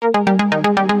Welcome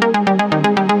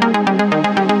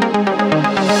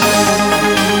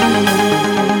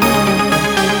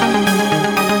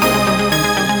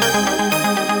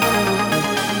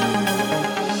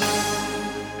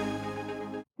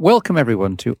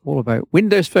everyone to All About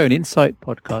Windows Phone Insight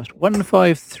podcast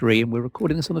 153, and we're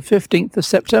recording this on the 15th of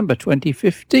September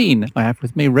 2015. I have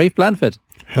with me Rafe Blandford.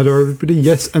 Hello everybody.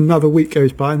 Yes, another week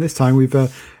goes by, and this time we've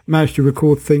managed to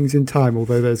record things in time,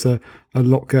 although there's a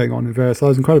lot going on in various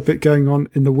lives and quite a bit going on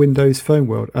in the Windows Phone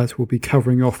world, as we'll be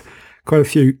covering off quite a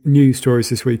few news stories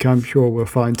this week. I'm sure we'll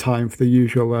find time for the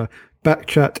usual back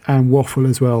chat and waffle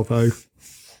as well, though.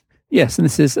 Yes, and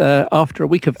this is after a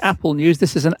week of Apple news.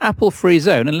 This is an Apple-free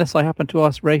zone, unless I happen to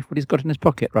ask Rafe what he's got in his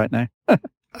pocket right now.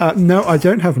 No, I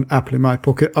don't have an Apple in my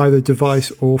pocket, either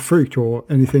device or fruit or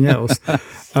anything else.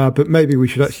 But maybe we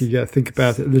should actually think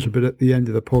about it a little bit at the end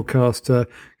of the podcast,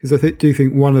 because I do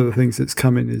think one of the things that's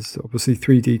coming is obviously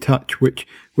 3D Touch, which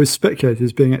was speculated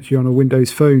as being actually on a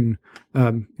Windows Phone,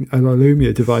 an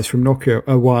Lumia device from Nokia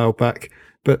a while back,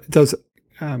 but it does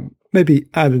maybe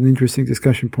add an interesting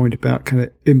discussion point about kind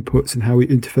of inputs and how we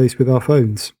interface with our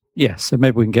phones. Yes, so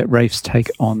maybe we can get Rafe's take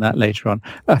on that later on.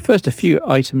 First, a few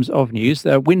items of news.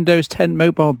 Windows 10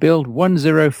 mobile build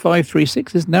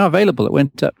 10536 is now available. It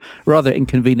went up rather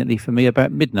inconveniently for me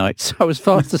about midnight, so I was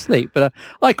fast asleep. But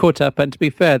I caught up, and to be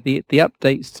fair, the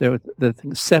updates to the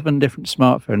 7 different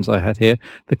smartphones I had here,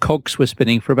 the cogs were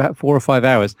spinning for about 4 or 5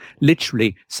 hours.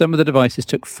 Literally, some of the devices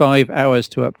took 5 hours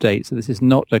to update, so this is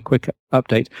not a quick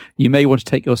update. You may want to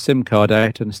take your SIM card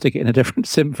out and stick it in a different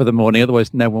SIM for the morning,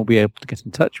 otherwise no one will be able to get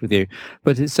in touch with you.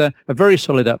 But it's a very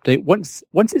solid update. Once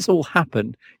it's all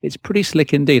happened, it's pretty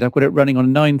slick indeed. I've got it running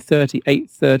on 930,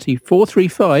 830,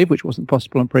 435, which wasn't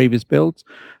possible on previous builds,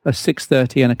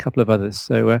 630 and a couple of others.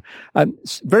 So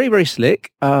it's very, very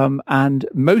slick. And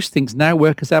most things now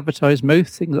work as advertised.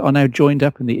 Most things are now joined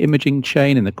up in the imaging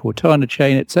chain, in the Cortana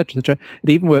chain, etc., etc. It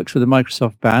even works with the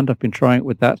Microsoft Band. I've been trying it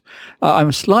with that.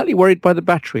 I'm slightly worried by the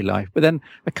battery life, but then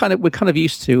we're kind of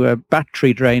used to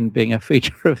battery drain being a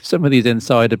feature of some of these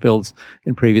insider builds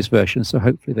in previous versions, so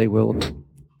hopefully they will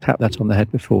tap that on the head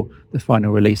before the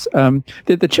final release.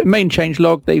 The main change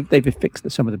log, they've fixed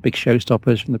some of the big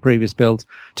showstoppers from the previous builds.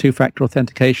 2-factor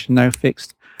authentication now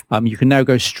fixed. You can now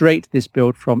go straight to this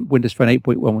build from Windows Phone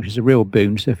 8.1, which is a real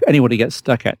boon. So if anybody gets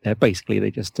stuck out there, basically they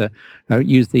just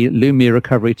use the Lumia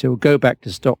recovery tool, go back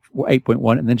to stock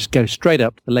 8.1, and then just go straight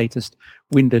up to the latest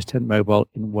Windows 10 mobile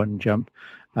in one jump.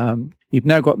 You've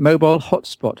now got mobile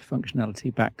hotspot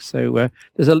functionality back. So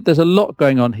there's a lot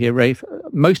going on here, Rafe.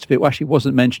 Most of it actually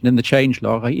wasn't mentioned in the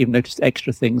changelog. I even noticed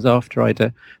extra things after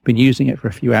I'd been using it for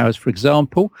a few hours. For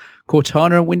example,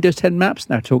 Cortana and Windows 10 maps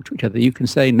now talk to each other. You can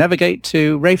say, navigate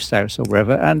to Rafe's house or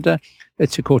wherever, and to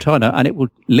Cortana, and it will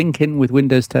link in with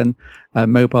Windows 10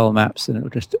 mobile maps, and it will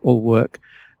just all work.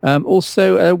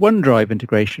 Also, OneDrive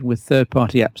integration with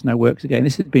third-party apps now works again.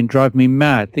 This has been driving me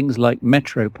mad. Things like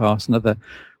MetroPass and other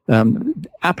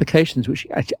applications which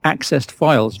accessed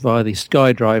files via the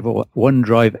SkyDrive or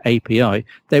OneDrive API,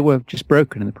 they were just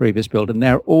broken in the previous build, and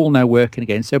they're all now working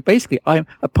again. So basically,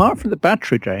 apart from the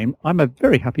battery drain, I'm a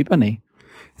very happy bunny.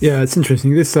 Yeah, it's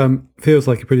interesting. This feels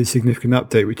like a pretty significant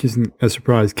update, which isn't a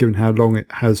surprise given how long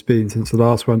it has been since the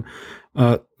last one.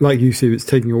 Like you see, it's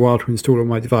taking a while to install on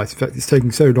my device. In fact, it's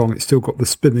taking so long, it's still got the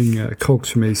spinning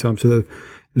cogs for me, so I'm sort of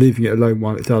leaving it alone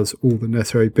while it does all the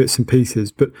necessary bits and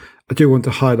pieces. But I do want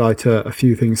to highlight a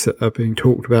few things that are being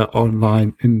talked about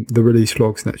online in the release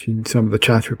logs and actually in some of the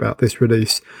chatter about this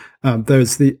release.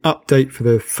 There's the update for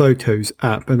the Photos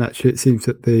app, and actually it seems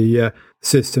that the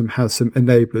system has some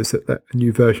enablers that a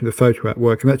new version of the Photo app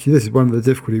work. And actually this is one of the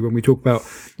difficulty when we talk about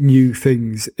new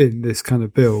things in this kind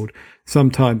of build.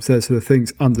 Sometimes there's sort of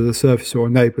things under the surface or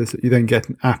enablers that you then get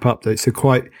an app update. So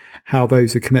quite how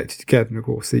those are connected together. And of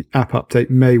course, the app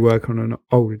update may work on an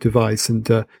older device, and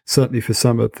certainly for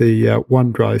some of the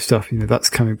OneDrive stuff, that's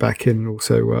coming back in, and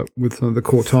also with some of the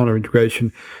Cortana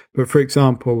integration. But for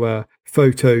example,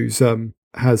 Photos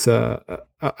has a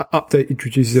update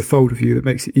introduces a folder view that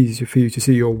makes it easier for you to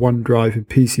see your OneDrive and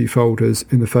PC folders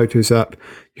in the Photos app.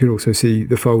 You can also see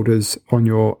the folders on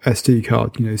your SD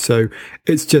card, so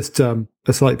it's just a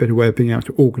slightly better way of being able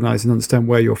to organize and understand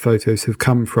where your photos have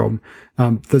come from.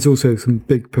 There's also some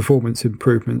big performance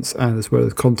improvements, and as well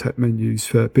as content menus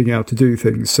for being able to do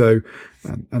things. So,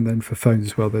 and then for phones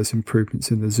as well, there's improvements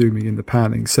in the zooming and the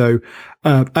panning. So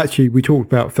actually, we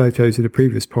talked about Photos in a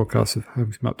previous podcast of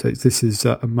having some updates. This is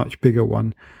a much bigger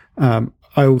one.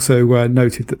 I also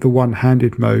noted that the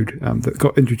one-handed mode that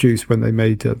got introduced when they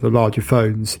made the larger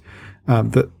phones,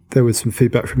 that there was some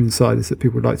feedback from insiders that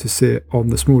people would like to see it on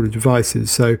the smaller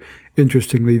devices. So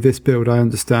interestingly, this build, I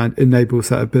understand, enables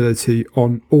that ability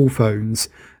on all phones,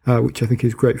 which I think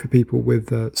is great for people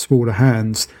with smaller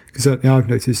hands. Because certainly I've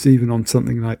noticed even on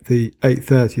something like the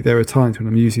 830, there are times when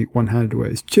I'm using it one-handed where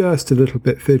it's just a little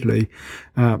bit fiddly.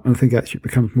 And I think actually it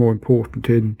becomes more important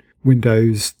in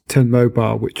Windows 10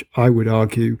 Mobile, which I would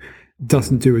argue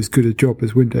doesn't do as good a job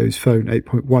as Windows Phone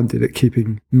 8.1 did at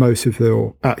keeping most of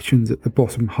your actions at the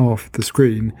bottom half of the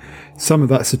screen. Some of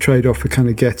that's a trade-off for kind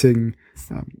of getting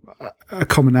a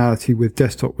commonality with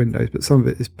desktop Windows, but some of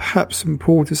it is perhaps some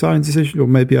poor design decision, or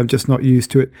maybe I'm just not used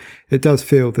to it. It does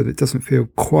feel that it doesn't feel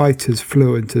quite as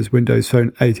fluent as Windows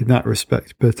Phone 8 in that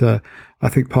respect, but I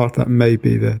think part of that may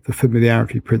be the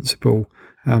familiarity principle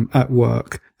at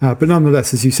work. But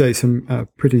nonetheless, as you say, some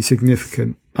pretty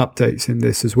significant updates in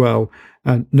this as well.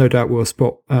 And no doubt we'll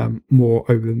spot more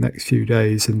over the next few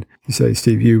days. And you say,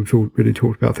 Steve, you've really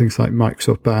talked about things like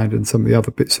Microsoft Band and some of the other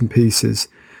bits and pieces.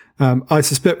 I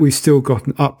suspect we've still got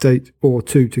an update or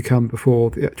two to come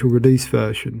before the actual release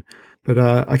version. But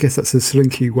I guess that's a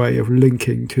slinky way of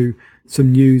linking to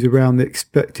some news around the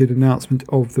expected announcement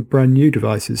of the brand new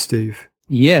devices, Steve.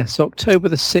 Yes, October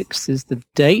the 6th is the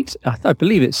date. I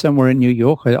believe it's somewhere in New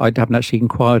York. I haven't actually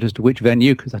inquired as to which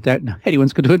venue because I don't know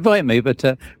anyone's going to invite me, but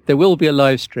there will be a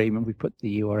live stream, and we put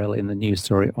the URL in the news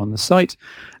story on the site.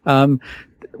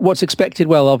 What's expected?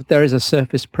 Well, there is a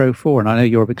Surface Pro 4, and I know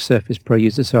you're a big Surface Pro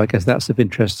user, so I guess that's of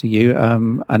interest to you.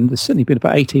 And there's certainly been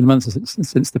about 18 months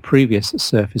since the previous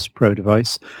Surface Pro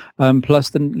device, plus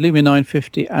the Lumia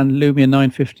 950 and Lumia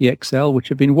 950 XL, which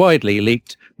have been widely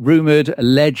leaked, rumoured,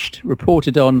 alleged,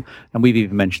 reported on, and we've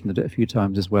even mentioned it a few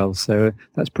times as well. So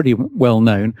that's pretty well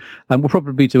known. And we'll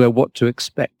probably do a what to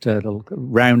expect, a little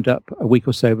roundup a week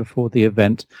or so before the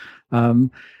event.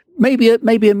 Maybe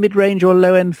a mid-range or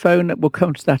low-end phone. We'll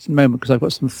come to that in a moment because I've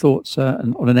got some thoughts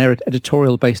on an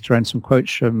editorial based around some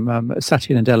quotes from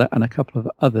Satya Nadella and a couple of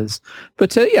others.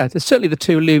 But there's certainly the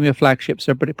two Lumia flagships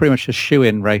are pretty much a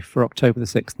shoe-in, Rafe, for October the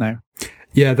 6th now.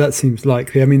 Yeah, that seems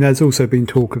likely. I mean, there's also been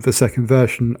talk of the second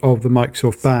version of the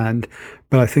Microsoft Band,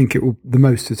 but I think the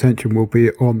most attention will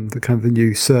be on the kind of the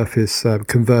new Surface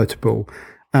convertible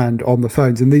and on the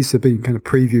phones. And these have been kind of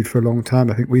previewed for a long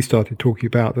time. I think we started talking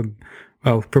about them,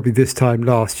 well, probably this time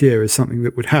last year as something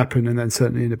that would happen, and then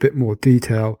certainly in a bit more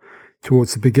detail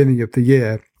towards the beginning of the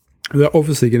year. They're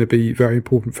obviously going to be very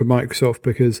important for Microsoft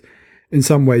because in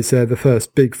some ways they're the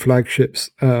first big flagships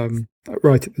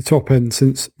right at the top end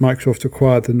since Microsoft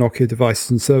acquired the Nokia Devices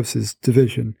and Services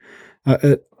division,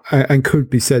 and could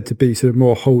be said to be sort of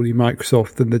more wholly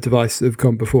Microsoft than the devices that have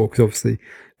gone before, because obviously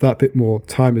that bit more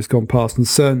time has gone past, and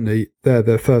certainly they're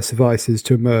the first devices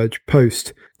to emerge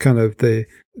post kind of the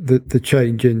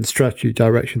change in strategy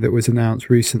direction that was announced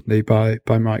recently by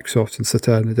Microsoft and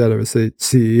Satya Nadella as the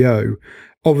CEO.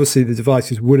 Obviously, the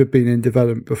devices would have been in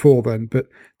development before then, but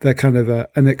they're kind of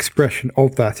an expression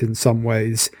of that in some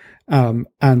ways. And,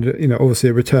 obviously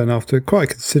a return after quite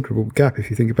a considerable gap if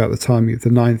you think about the timing of the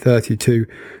 930 to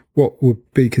what would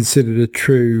be considered a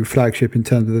true flagship in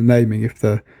terms of the naming, if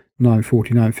the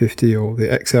 940, 950 or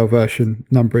the XL version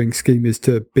numbering scheme is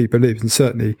to be believed. And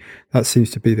certainly that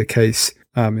seems to be the case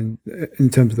in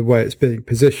terms of the way it's being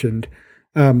positioned.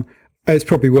 It's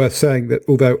probably worth saying that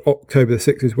although October the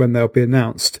 6th is when they'll be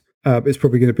announced, it's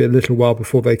probably going to be a little while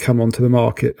before they come onto the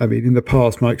market. I mean, in the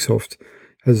past, Microsoft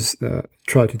has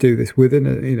tried to do this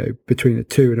within between a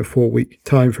 2 and a 4 week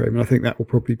time frame, and I think that will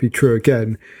probably be true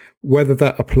again. Whether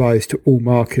that applies to all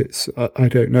markets, I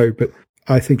don't know, but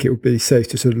I think it would be safe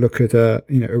to sort of look at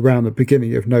around the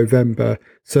beginning of November,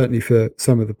 certainly for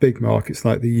some of the big markets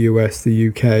like the US, the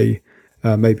UK,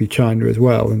 maybe China as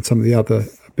well, and some of the other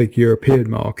big European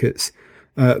markets.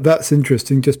 That's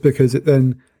interesting just because it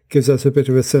then gives us a bit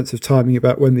of a sense of timing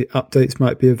about when the updates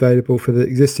might be available for the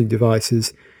existing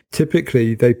devices.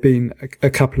 Typically, they've been a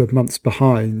couple of months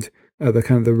behind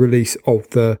the release of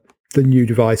the new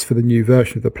device for the new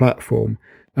version of the platform.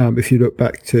 If you look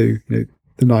back to the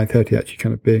 930 actually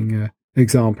kind of being an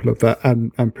example of that,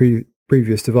 and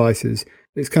previous devices,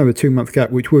 it's kind of a 2-month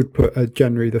gap, which would put a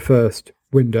January the 1st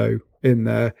window in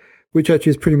there, which actually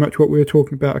is pretty much what we were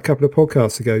talking about a couple of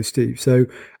podcasts ago, Steve. So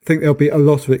I think there'll be a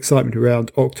lot of excitement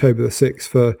around October the 6th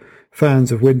for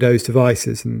fans of Windows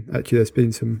devices. And actually there's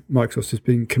been Microsoft has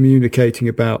been communicating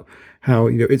about how,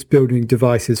 it's building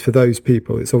devices for those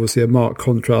people. It's obviously a marked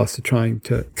contrast to trying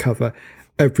to cover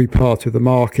every part of the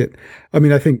market. I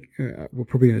mean, I think we're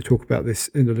probably going to talk about this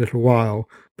in a little while,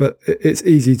 but it's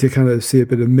easy to kind of see a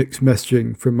bit of mixed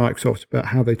messaging from Microsoft about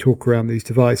how they talk around these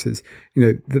devices.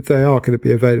 That they are going to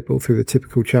be available through the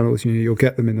typical channels. You'll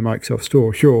get them in the Microsoft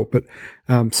Store, sure, but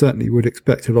certainly would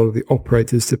expect a lot of the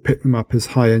operators to pick them up as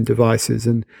high-end devices.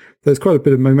 And there's quite a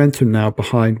bit of momentum now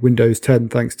behind Windows 10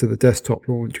 thanks to the desktop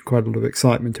launch, quite a lot of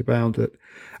excitement about it.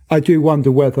 I do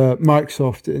wonder whether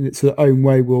Microsoft, in its own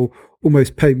way, will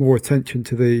almost pay more attention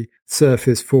to the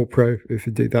Surface 4 Pro, if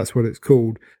indeed that's what it's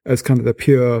called, as kind of a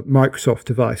pure Microsoft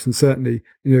device. And certainly,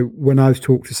 when I've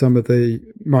talked to some of the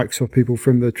Microsoft people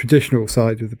from the traditional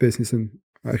side of the business, and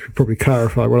I should probably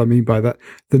clarify what I mean by that,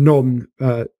 the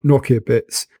non-Nokia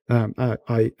bits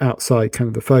outside kind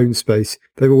of the phone space,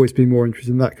 they've always been more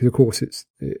interested in that because, of course,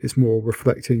 it's more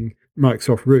reflecting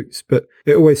Microsoft roots. But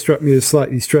it always struck me as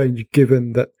slightly strange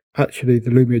given that actually the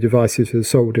Lumia devices are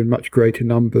sold in much greater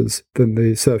numbers than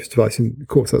the Surface device. And of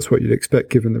course, that's what you'd expect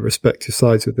given the respective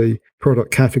size of the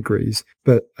product categories.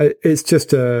 But it's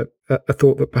just a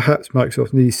thought that perhaps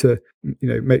Microsoft needs to,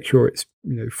 make sure it's,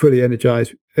 fully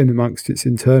energized in amongst its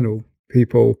internal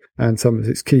people and some of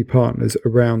its key partners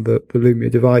around the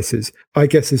Lumia devices. I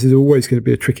guess this is always going to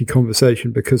be a tricky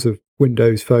conversation because of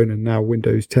Windows Phone and now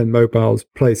Windows 10 mobiles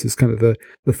plays as kind of the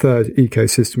third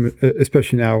ecosystem,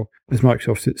 especially now as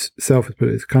Microsoft itself has put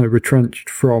it, it's kind of retrenched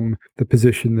from the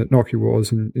position that Nokia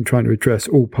was in trying to address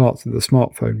all parts of the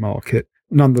smartphone market.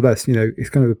 Nonetheless, it's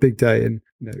kind of a big day, and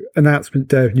announcement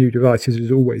day of new devices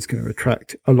is always going to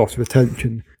attract a lot of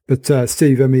attention. But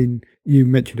Steve, I mean, you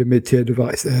mentioned a mid-tier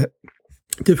device there.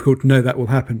 Difficult to know that will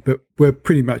happen, but we're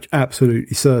pretty much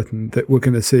absolutely certain that we're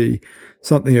going to see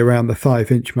something around the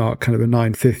 5-inch mark, kind of a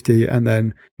 950, and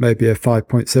then maybe a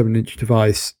 5.7-inch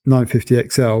device, 950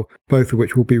 XL, both of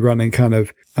which will be running kind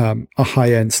of a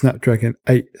high-end Snapdragon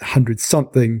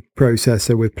 800-something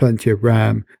processor with plenty of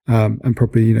RAM and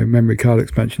probably, memory card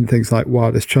expansion, things like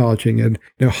wireless charging and,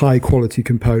 high-quality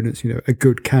components, a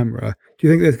good camera. Do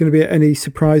you think there's going to be any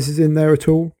surprises in there at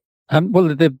all?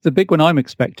 Well, the big one I'm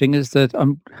expecting is that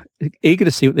I'm eager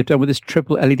to see what they've done with this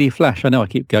triple LED flash. I know I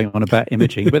keep going on about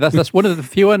imaging, but that's one of the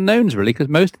few unknowns, really, because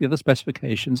most of the other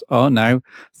specifications are now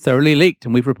thoroughly leaked,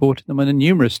 and we've reported them in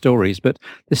numerous stories. But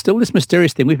there's still this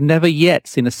mysterious thing. We've never yet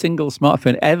seen a single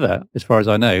smartphone ever, as far as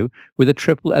I know, with a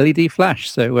triple LED flash.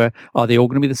 So are they all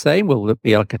going to be the same? Will it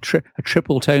be like a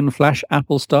triple tone flash,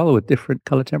 Apple style, or with different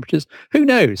color temperatures? Who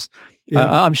knows?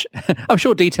 Yeah. I'm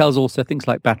sure details also, things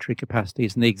like battery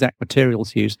capacities and the exact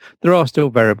materials used, there are still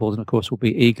variables, and of course we'll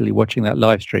be eagerly watching that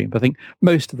live stream. But I think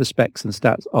most of the specs and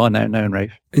stats are now known,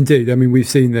 Rafe. Indeed. I mean, we've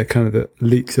seen the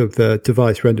leaks of the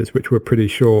device renders, which we're pretty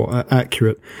sure are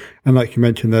accurate. And like you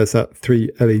mentioned, there's that 3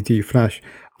 LED flash.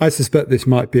 I suspect this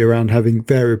might be around having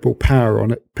variable power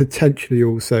on it, potentially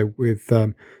also with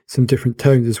some different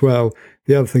tones as well.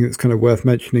 The other thing that's kind of worth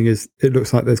mentioning is it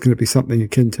looks like there's going to be something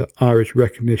akin to iris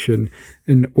recognition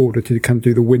in order to kind of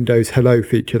do the Windows Hello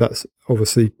feature. That's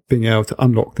obviously being able to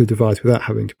unlock the device without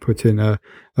having to put in a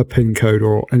PIN code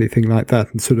or anything like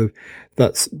that. And sort of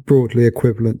that's broadly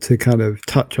equivalent to kind of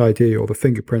Touch ID or the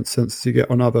fingerprint sensors you get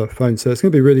on other phones. So it's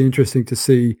going to be really interesting to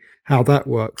see how that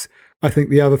works. I think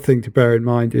the other thing to bear in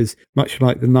mind is, much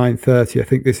like the 930, I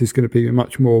think this is going to be a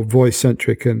much more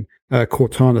voice-centric and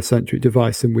Cortana-centric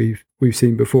device than we've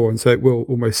seen before. And so it will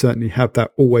almost certainly have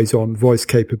that always-on voice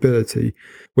capability,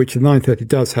 which the 930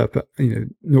 does have, but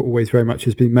not always very much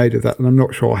has been made of that. And I'm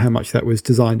not sure how much that was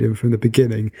designed in from the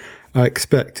beginning. I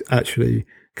expect actually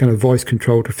kind of voice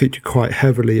control to feature quite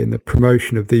heavily in the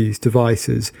promotion of these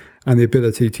devices, and the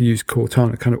ability to use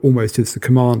Cortana kind of almost as the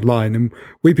command line. And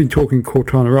we've been talking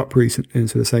Cortana up recently and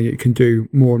sort of saying it can do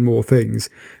more and more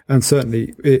things. And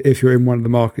certainly if you're in one of the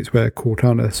markets where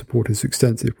Cortana support is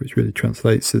extensive, which really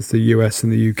translates as the US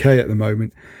and the UK at the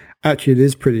moment, actually it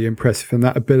is pretty impressive. And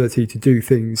that ability to do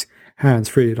things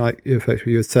hands-free, like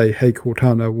effectively you would say, hey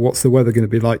Cortana, what's the weather going to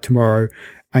be like tomorrow?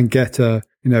 And get a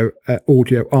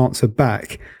audio answer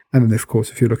back. And then, of course,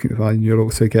 if you're looking at the line, you'll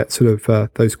also get sort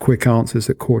of those quick answers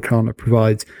that Cortana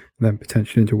provides, and then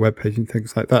potentially into a web page and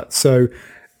things like that. So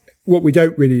what we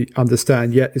don't really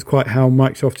understand yet is quite how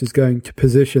Microsoft is going to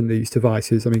position these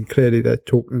devices. I mean, clearly they're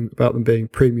talking about them being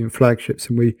premium flagships,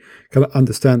 and we kind of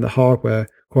understand the hardware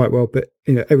quite well. But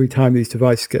every time these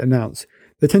devices get announced,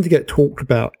 they tend to get talked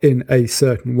about in a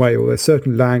certain way, or there's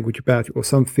certain language about it, or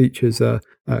some features are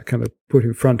kind of put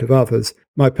in front of others.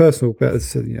 My personal bet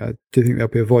is, I do think there'll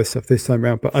be a voice stuff this time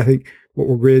around, but I think what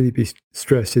will really be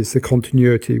stressed is the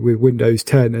continuity with Windows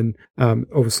 10, and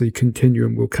obviously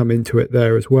Continuum will come into it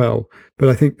there as well. But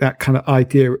I think that kind of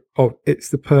idea of it's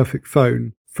the perfect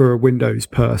phone for a Windows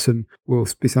person will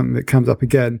be something that comes up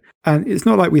again. And it's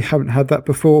not like we haven't had that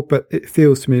before, but it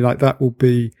feels to me like that will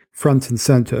be front and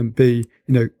center and be,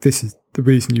 this is the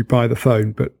reason you buy the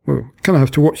phone. But we'll kind of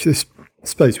have to watch this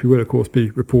space. We will, of course, be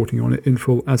reporting on it in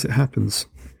full as it happens.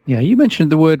 Yeah, you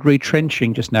mentioned the word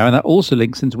retrenching just now, and that also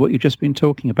links into what you've just been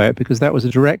talking about, because that was a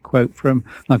direct quote from,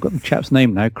 I've got the chap's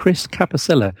name now, Chris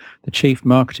Capicella, the Chief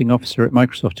Marketing Officer at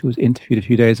Microsoft, who was interviewed a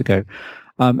few days ago.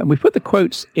 And we've put the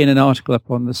quotes in an article up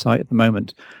on the site at the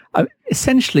moment.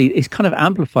 Essentially, it's kind of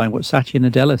amplifying what Satya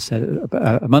Nadella said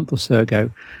about a month or so ago.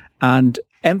 And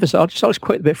I'll just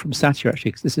quote a bit from Satya,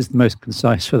 actually, because this is the most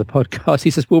concise for the podcast.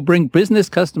 He says, we'll bring business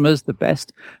customers the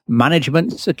best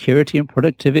management, security, and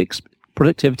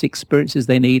productivity experiences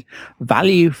they need,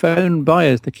 value phone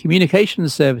buyers the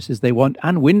communications services they want,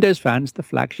 and Windows fans the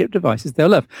flagship devices they'll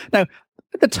love. Now,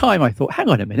 at the time, I thought, hang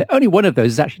on a minute, only one of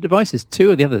those is actually devices.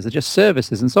 Two of the others are just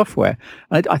services and software.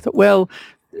 And I thought, well,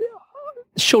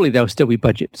 surely there'll still be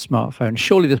budget smartphones.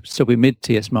 Surely there'll still be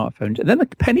mid-tier smartphones. And then the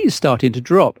penny is starting to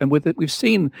drop. And we've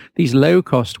seen these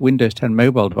low-cost Windows 10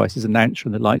 mobile devices announced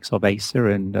from the likes of Acer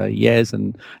and Yes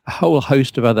and a whole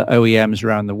host of other OEMs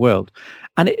around the world.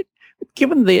 And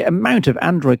given the amount of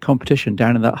Android competition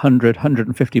down in that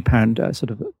 £150 sort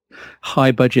of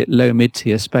high budget, low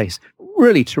mid-tier space,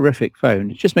 really terrific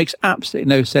phone. It just makes absolutely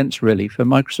no sense really for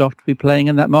Microsoft to be playing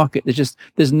in that market.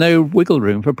 There's no wiggle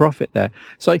room for profit there.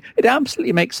 So it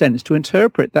absolutely makes sense to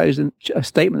interpret those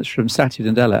statements from Satya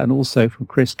Nadella and also from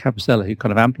Chris Capicella, who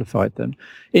kind of amplified them,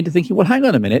 into thinking, well, hang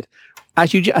on a minute.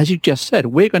 As you just said,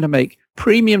 we're going to make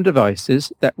premium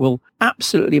devices that will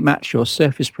absolutely match your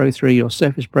Surface Pro 3, your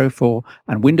Surface Pro 4,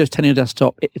 and Windows 10 on your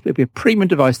desktop. It will be a premium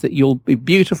device that you'll be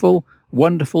beautiful,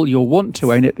 wonderful. You'll want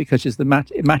to own it because it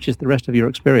matches the rest of your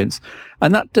experience.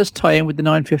 And that does tie in with the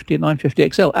 950 and 950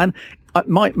 XL. And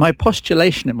my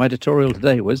postulation in my editorial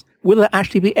today was, will there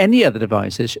actually be any other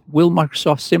devices? Will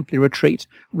Microsoft simply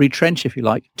retrench, if you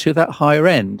like, to that higher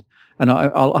end? And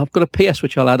I've got a PS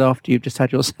which I'll add after you've just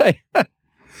had your say.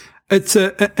 It's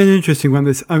an interesting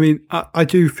one. I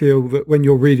do feel that when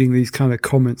you're reading these kind of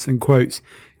comments and quotes,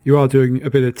 you are doing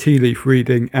a bit of tea leaf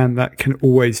reading, and that can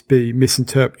always be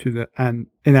misinterpreted and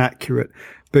inaccurate,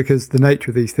 because the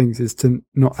nature of these things is to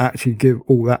not actually give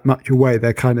all that much away.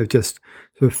 They're kind of just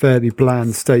sort of fairly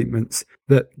bland statements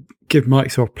that give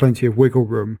Microsoft plenty of wiggle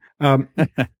room.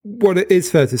 What it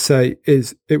is fair to say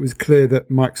is it was clear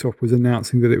that Microsoft was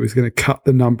announcing that it was going to cut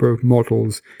the number of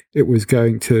models it was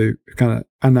going to kind of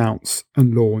announce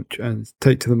and launch and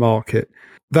take to the market.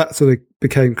 That sort of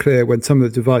became clear when some of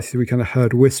the devices we kind of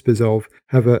heard whispers of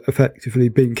have effectively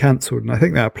been cancelled. And I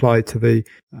think that applied to the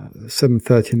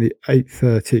 730 and the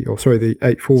 830, the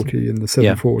 840 and the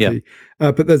 740.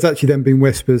 Yeah. But there's actually then been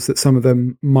whispers that some of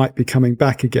them might be coming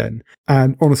back again.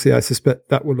 And honestly, I suspect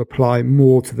that will apply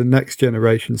more to the next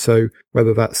generation. So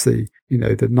whether that's the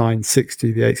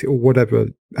 960, the 80, or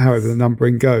however the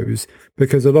numbering goes,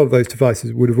 because a lot of those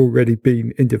devices would have already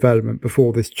been in development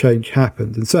before this change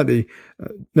happened. And certainly,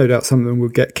 no doubt some of them will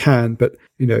get canned, but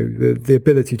the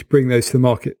ability to bring those to the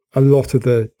market, a lot of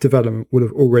the development would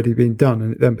have already been done.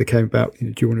 And it then became about,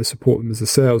 do you want to support them as a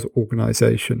sales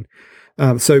organization?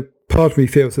 So part of me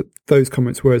feels that those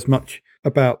comments were as much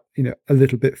about, a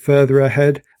little bit further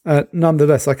ahead.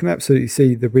 Nonetheless, I can absolutely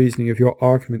see the reasoning of your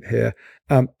argument here.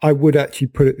 I would actually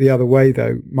put it the other way,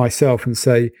 though, myself, and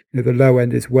say the low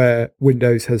end is where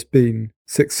Windows has been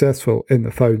successful in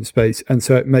the phone space. And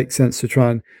so it makes sense to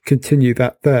try and continue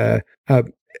that there.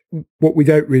 What we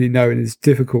don't really know and is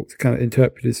difficult to kind of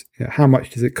interpret is how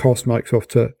much does it cost Microsoft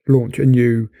to launch a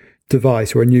new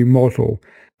device or a new model.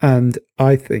 And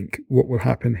I think what will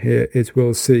happen here is we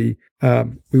will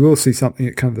see something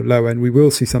at kind of the low end, we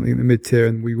will see something at the mid-tier,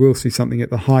 and we will see something at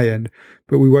the high end,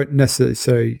 but we won't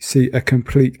necessarily see a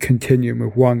complete continuum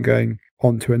of one going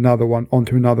onto another one,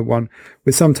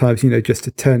 with sometimes, just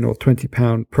a 10 or 20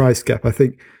 pound price gap. I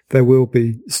think there will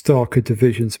be starker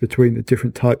divisions between the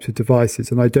different types of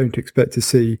devices, and I don't expect to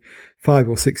see 5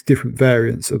 or 6 different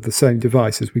variants of the same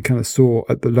device as we kind of saw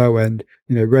at the low end,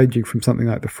 ranging from something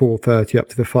like the 430 up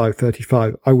to the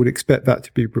 535. I would expect that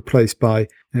to be replaced by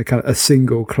kind of a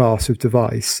single class of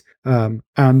device. And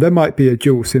there might be a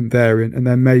dual SIM variant, and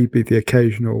there may be the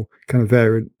occasional kind of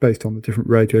variant based on the different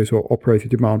radios or operator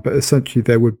demand. But essentially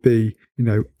there would be,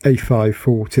 a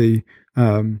 540,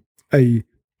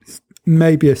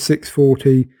 maybe a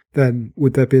 640, then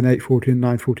would there be an 840 and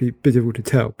 940? Bit difficult to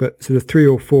tell, but sort of 3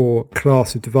 or 4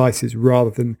 class of devices rather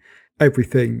than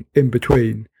everything in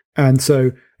between. And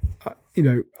so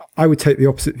I would take the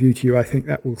opposite view to you. I think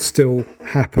that will still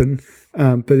happen,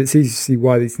 but it's easy to see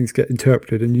why these things get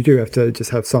interpreted, and you do have to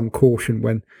just have some caution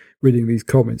when reading these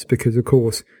comments, because of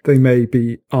course they may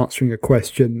be answering a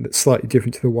question that's slightly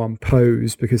different to the one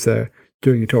posed because they're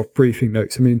doing it off briefing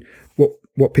notes. I mean,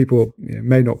 what people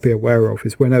may not be aware of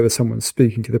is whenever someone's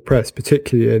speaking to the press,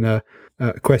 particularly in a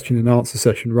question and answer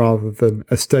session rather than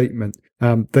a statement,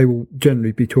 they will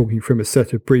generally be talking from a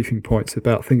set of briefing points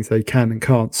about things they can and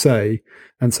can't say.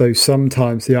 And so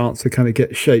sometimes the answer kind of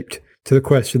gets shaped to the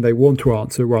question they want to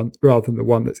answer rather than the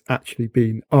one that's actually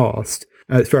been asked.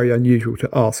 It's very unusual to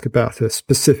ask about a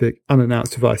specific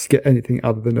unannounced device to get anything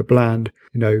other than a bland,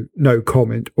 no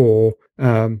comment or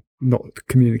not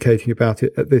communicating about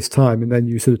it at this time. And then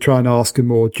you sort of try and ask a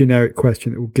more generic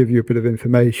question that will give you a bit of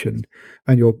information,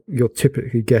 and you'll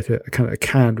typically get a kind of a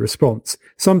canned response.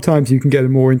 Sometimes you can get a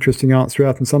more interesting answer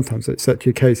out, and sometimes it's actually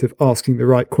a case of asking the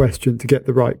right question to get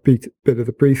the right bit of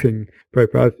the briefing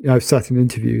paper. I've sat in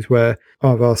interviews where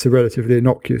I've asked a relatively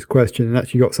innocuous question and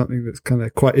actually got something that's kind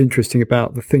of quite interesting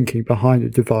about the thinking behind a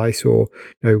device, or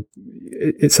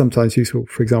it's sometimes useful,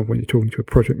 for example, when you're talking to a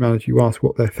project manager, you ask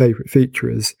what their favorite feature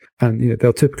is, and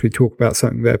they'll typically talk about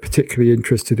something they're particularly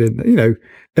interested in,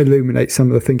 illuminate some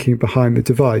of the thinking behind the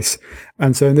device.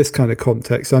 And so in this kind of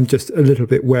context, I'm just a little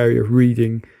bit wary of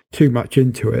reading too much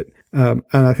into it. And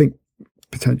I think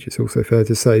potentially it's also fair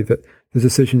to say that the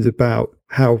decisions about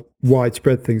how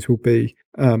widespread things will be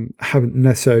haven't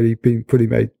necessarily been fully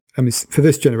made. I mean, for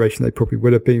this generation, they probably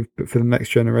would have been, but for the next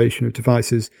generation of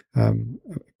devices,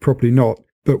 probably not.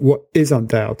 But what is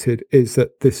undoubted is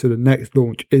that this sort of next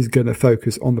launch is going to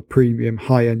focus on the premium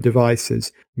high-end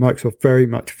devices. Microsoft very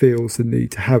much feels the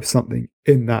need to have something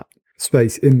in that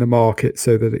space in the market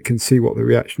so that it can see what the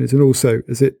reaction is. And also,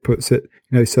 as it puts it,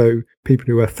 so people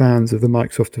who are fans of the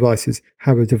Microsoft devices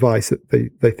have a device that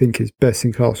they think is best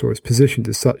in class or is positioned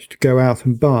as such to go out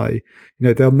and buy.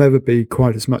 There'll never be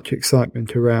quite as much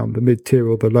excitement around the mid-tier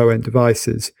or the low-end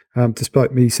devices.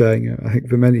 Despite me saying, I think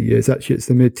for many years, actually it's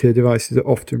the mid-tier devices that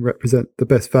often represent the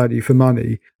best value for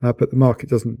money, but the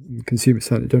market consumers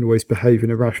certainly don't always behave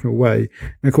in a rational way.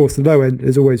 And of course, the low end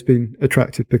has always been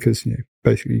attractive because,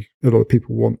 basically a lot of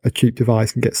people want a cheap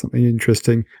device and get something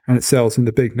interesting, and it sells in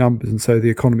the big numbers, and so the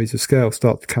economies of scale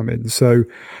start to come in. So,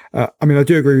 I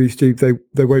do agree with you, Steve,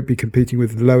 they won't be competing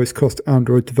with the lowest cost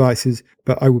Android devices,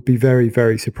 but I would be very,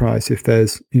 very surprised if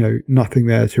there's, nothing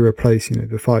there to replace,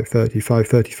 the 530,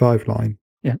 535 line.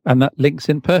 Yeah, and that links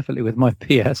in perfectly with my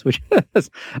PS, which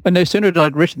no sooner had I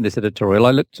written this editorial,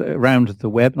 I looked around the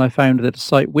web and I found that a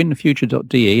site,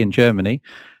 winfuture.de in Germany,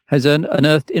 has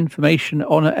unearthed information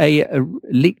on a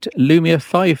leaked Lumia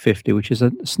 550, which is a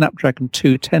Snapdragon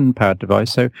 210 powered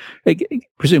device. So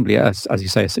presumably, as you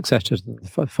say, a successor to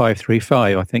the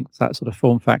 535, I think, that sort of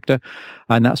form factor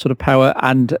and that sort of power,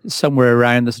 and somewhere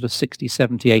around the sort of 60,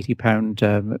 70, 80 pound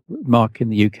mark in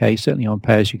the UK, certainly on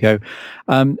pay-as-you-go.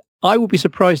 I would be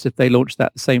surprised if they launched that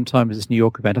at the same time as this New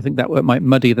York event. I think that might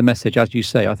muddy the message, as you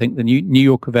say. I think the New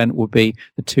York event will be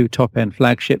the two top-end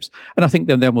flagships, and I think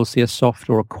then we'll see a soft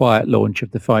or a quiet launch of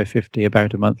the 550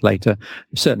 about a month later,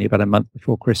 certainly about a month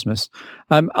before Christmas.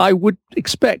 I would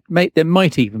expect there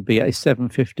might even be a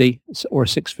 750 or a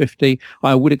 650.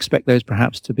 I would expect those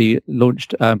perhaps to be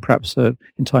launched perhaps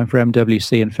in time for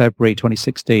MWC in February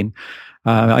 2016.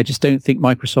 I just don't think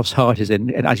Microsoft's heart is in,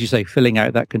 as you say, filling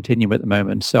out that continuum at the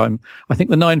moment. So I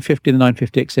think the 950 and the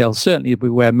 950 XL certainly will be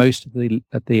where most of the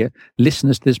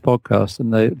listeners to this podcast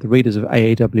and the readers of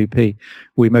AAWP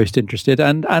will be most interested,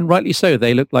 and rightly so.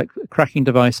 They look like cracking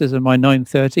devices, and my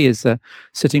 930 is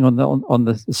sitting on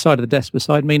the side of the desk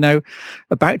beside me now,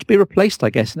 about to be replaced,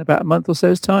 I guess, in about a month or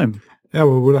so's time. Yeah,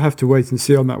 well, we'll have to wait and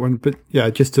see on that one. But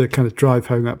yeah, just to kind of drive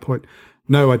home that point,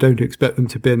 no, I don't expect them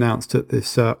to be announced at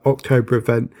this October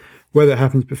event. Whether it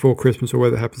happens before Christmas or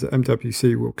whether it happens at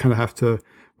MWC, we'll kind of have to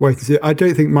wait and see. I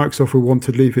don't think Microsoft will want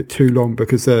to leave it too long,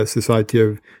 because there's this idea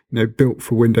of, built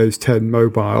for Windows 10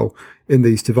 mobile in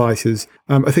these devices.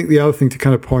 I think the other thing to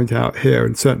kind of point out here,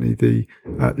 and certainly the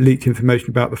leaked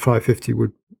information about the 550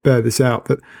 would bear this out,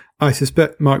 that I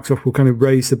suspect Microsoft will kind of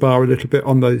raise the bar a little bit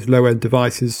on those low-end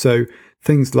devices. So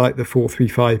things like the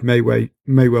 435 may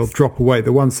well drop away.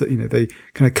 The ones that, they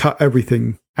kind of cut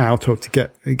everything out of to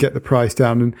get the price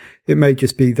down, and it may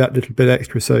just be that little bit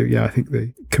extra. So yeah, I think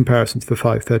the comparison to the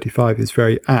 535 is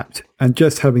very apt, and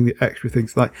just having the extra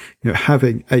things like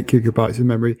having 8 gigabytes of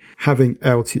memory, having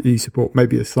LTE support,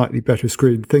 maybe a slightly better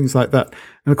screen, things like that.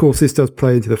 And of course, this does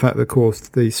play into the fact that, of course,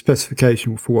 the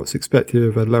specification for what's expected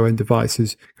of a low-end device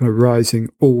is kind of rising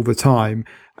all the time.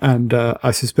 And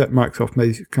I suspect Microsoft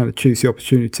may kind of choose the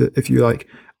opportunity to, if you like,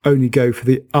 only go for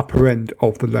the upper end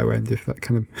of the low end, if that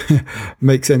kind of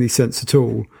makes any sense at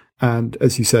all. And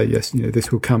as you say, yes,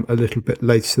 this will come a little bit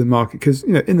later to the market because,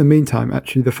 in the meantime,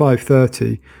 actually the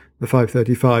 530, the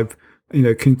 535,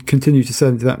 continue to sell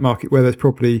into that market where there's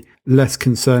probably less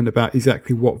concern about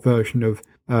exactly what version of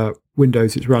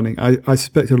Windows it's running. I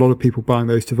suspect a lot of people buying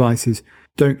those devices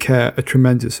don't care a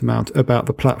tremendous amount about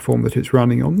the platform that it's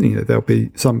running on. There'll be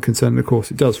some concern, of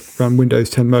course, it does run Windows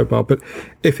 10 Mobile, but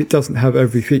if it doesn't have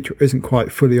every feature, isn't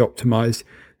quite fully optimized,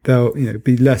 there'll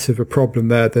be less of a problem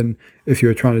there than if you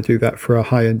were trying to do that for a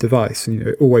high-end device. And,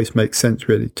 it always makes sense,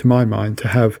 really, to my mind, to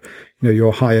have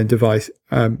your high-end device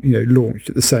launched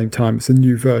at the same time as a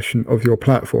new version of your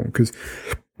platform, because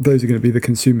those are going to be the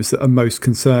consumers that are most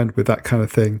concerned with that kind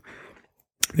of thing.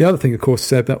 The other thing, of course,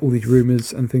 said about all these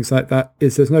rumours and things like that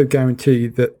is there's no guarantee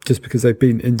that just because they've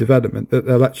been in development that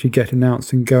they'll actually get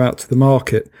announced and go out to the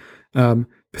market.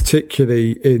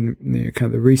 Particularly in kind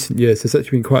of the recent years, there's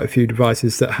actually been quite a few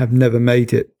devices that have never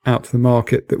made it out to the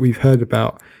market that we've heard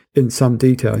about in some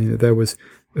detail. There was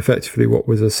effectively what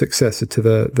was a successor to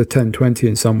the 1020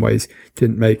 in some ways,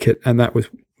 didn't make it, and that was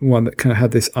one that kind of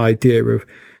had this idea of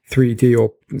 3D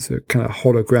or sort of kind of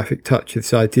holographic touch,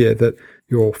 this idea that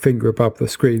your finger above the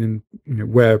screen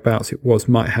and whereabouts it was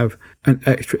might have an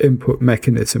extra input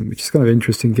mechanism, which is kind of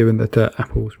interesting given that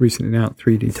Apple's recently announced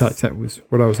 3D touch. That was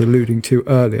what I was alluding to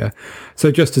earlier.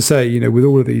 So just to say, with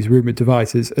all of these rumoured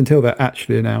devices, until they're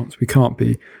actually announced, we can't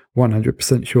be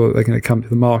 100% sure that they're going to come to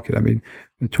the market. I mean,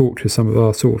 we talk to some of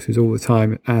our sources all the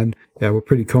time, and we're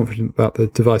pretty confident about the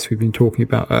device we've been talking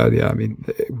about earlier. I mean,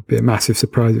 it would be a massive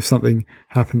surprise if something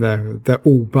happened there. They're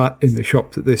all but in the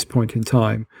shops at this point in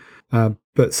time.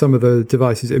 But some of the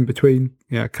devices in between,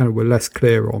 kind of were less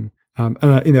clear on. And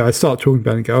I start talking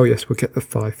about it and go, oh yes, we'll get the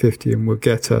 550 and we'll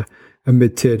get a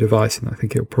mid-tier device, and I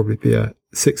think it'll probably be a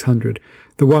 600.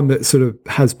 The one that sort of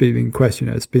has been in question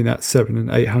has been that 700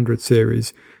 and 800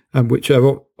 series, which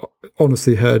I've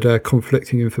honestly heard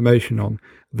conflicting information on.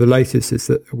 The latest is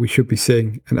that we should be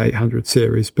seeing an 800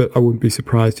 series, but I wouldn't be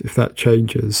surprised if that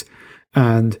changes.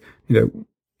 And,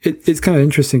 it's kind of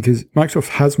interesting because Microsoft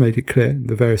has made it clear in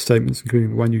the various statements, including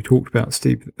the one you talked about,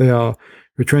 Steve, that they are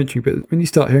retrenching. But when you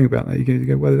start hearing about that, you're going to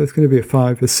go, well, there's going to be a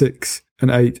 5, a 6, an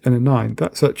 8, and a 9.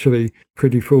 That's actually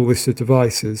pretty full list of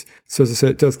devices. So as I said,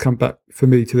 it does come back for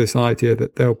me to this idea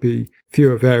that there'll be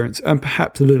fewer variants and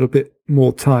perhaps a little bit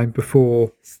more time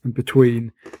before and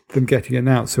between them getting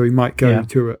announced. So we might go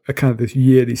into a kind of this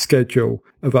yearly schedule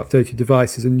of updated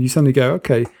devices, and you suddenly go,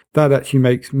 okay, that actually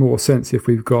makes more sense if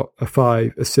we've got a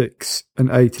 5, a 6, an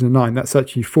 8, and a 9. That's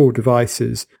actually 4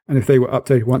 devices. And if they were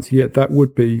updated once a year, that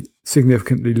would be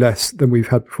significantly less than we've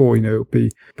had before. It would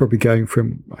be probably going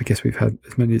from, I guess we've had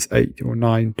as many as 8 or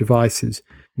 9 devices.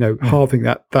 Halving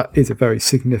that is a very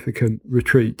significant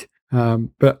retreat.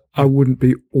 But I wouldn't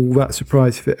be all that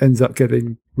surprised if it ends up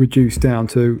getting reduced down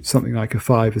to something like a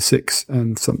 5, a 6,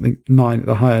 and something 9 at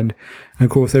the high end. And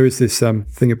of course, there is this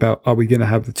thing about, are we going to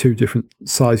have the 2 different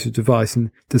sizes of device,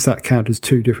 and does that count as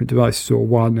 2 different devices or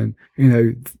 1?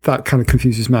 And that kind of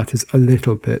confuses matters a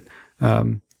little bit.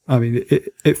 I mean,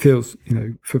 it feels,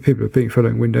 for people who've been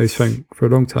following Windows Phone for a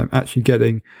long time, actually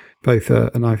getting both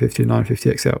a 950 and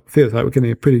 950 XL feels like we're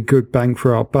getting a pretty good bang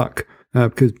for our buck.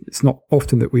 Because it's not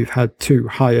often that we've had 2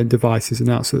 high-end devices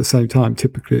announced at the same time.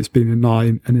 Typically, it's been a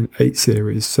 9 and an 8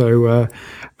 series. So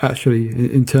actually,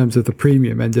 in terms of the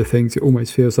premium end of things, it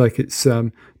almost feels like it's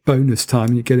bonus time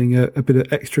and you're getting a bit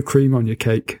of extra cream on your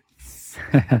cake.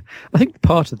 I think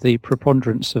part of the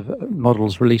preponderance of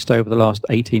models released over the last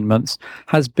 18 months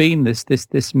has been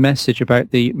this message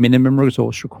about the minimum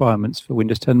resource requirements for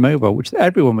Windows 10 Mobile, which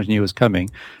everyone knew was coming.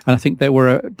 And I think there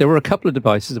were a couple of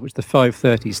devices of which the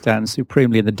 530 stands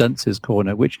supremely in the dunce's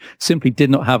corner, which simply did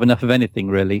not have enough of anything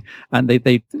really. And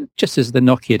they just as the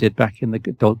Nokia did back in the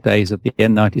good old days of the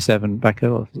N97 back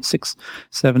 6,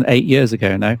 7, 8 years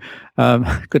ago now.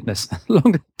 Goodness,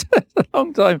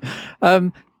 long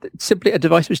time. Simply a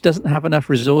device which doesn't have enough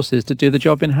resources to do the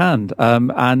job in hand.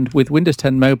 And with Windows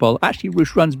 10 Mobile, actually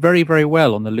which runs very, very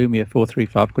well on the Lumia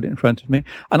 435, I've got it in front of me,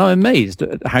 and I'm amazed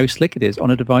at how slick it is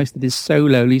on a device that is so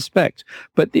lowly spec'd.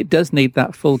 But it does need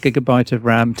that full gigabyte of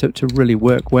RAM to really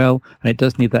work well, and it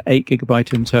does need that 8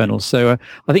 gigabyte internal. So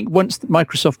I think once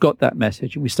Microsoft got that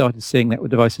message, and we started seeing that with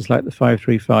devices like the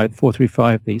 535,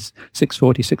 435, these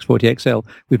 640, 640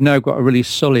 XL, we've now got a really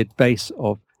solid base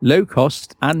of low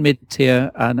cost and mid-tier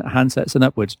and handsets and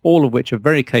upwards, all of which are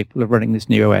very capable of running this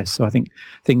new OS. So I think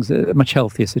things are a much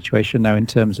healthier situation now in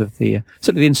terms of certainly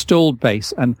the installed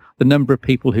base and the number of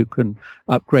people who can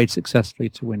upgrade successfully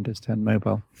to Windows 10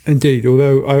 Mobile. Indeed,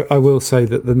 although I will say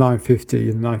that the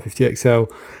 950 and the 950 XL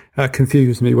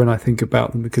confuses me when I think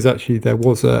about them, because actually there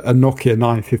was a Nokia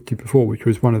 950 before, which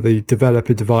was one of the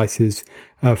developer devices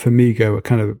for MeeGo, a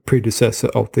kind of predecessor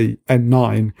of the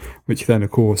N9, which then,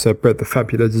 of course, bred the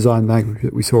fabulous design language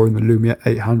that we saw in the Lumia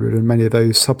 800 and many of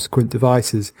those subsequent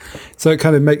devices. So it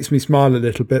kind of makes me smile a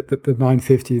little bit that the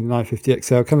 950 and the 950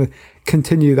 XL kind of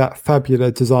continue that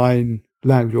fabulous design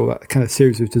language, or that kind of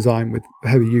series of design with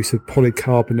heavy use of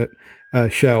polycarbonate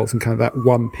shells and kind of that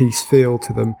one-piece feel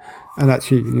to them. And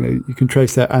actually, you can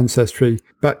trace their ancestry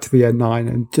back to the N9,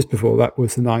 and just before that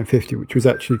was the 950, which was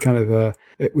actually kind of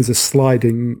it was a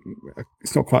sliding,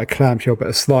 it's not quite a clamshell, but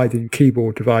a sliding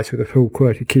keyboard device with a full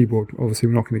QWERTY keyboard. Obviously,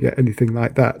 we're not going to get anything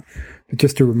like that. But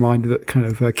just a reminder that kind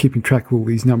of keeping track of all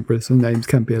these numbers and names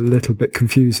can be a little bit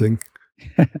confusing.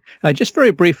 Just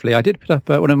very briefly, I did put up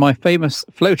one of my famous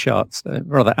flowcharts,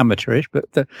 rather amateurish, but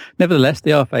nevertheless,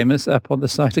 they are famous, up on the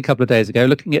site a couple of days ago,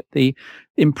 looking at the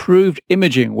improved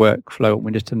imaging workflow on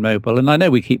Windows 10 Mobile. And I know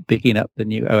we keep bigging up the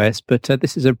new OS, but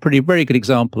this is a very good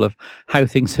example of how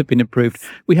things have been improved.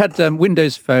 We had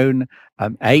Windows Phone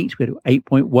 8, we had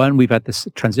 8.1, we've had this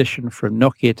transition from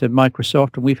Nokia to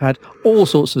Microsoft, and we've had all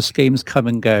sorts of schemes come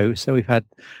and go. So we've had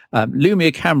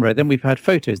Lumia Camera, then we've had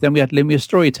Photos, then we had Lumia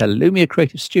Storyteller, Lumia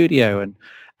Creative Studio,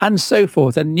 and so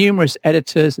forth, and numerous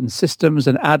editors and systems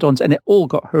and add-ons, and it all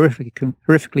got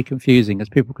horrifically confusing, as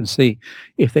people can see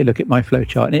if they look at my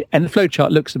flowchart. And the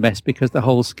flowchart looks a mess because the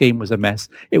whole scheme was a mess.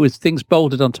 It was things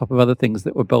bolted on top of other things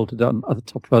that were bolted on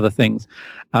top of other things.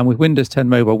 And with Windows 10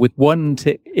 Mobile, with one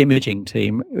imaging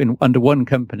team under one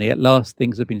company, at last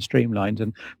things have been streamlined.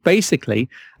 And basically,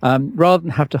 rather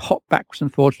than have to hop backwards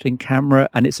and forwards between camera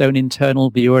and its own internal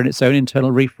viewer and its own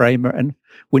internal reframer and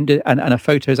window and a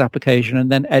Photos application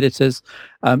and then editors,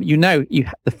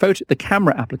 the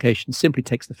camera application simply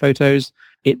takes the photos.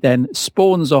 It then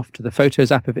spawns off to the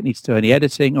Photos app if it needs to do any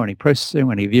editing or any processing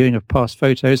or any viewing of past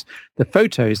photos. The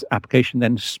Photos application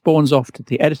then spawns off to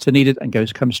the editor needed and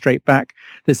comes straight back.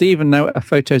 There's even now a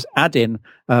Photos add-in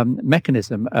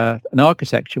mechanism, an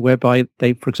architecture whereby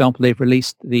for example, they've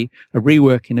released a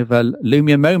reworking of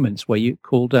Lumia Moments, where you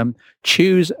called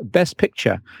choose best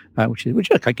picture, which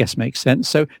I guess makes sense.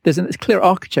 So there's a clear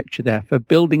architecture there for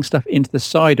building stuff into the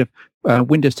side of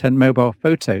Windows 10 Mobile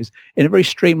Photos in a very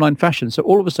streamlined fashion. So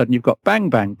all of a sudden you've got bang,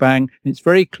 bang, bang, and it's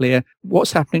very clear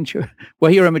what's happening to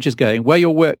where your image is going, where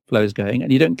your workflow is going,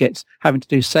 and you don't get having to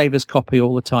do save as copy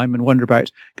all the time and wonder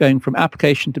about going from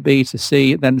application to B to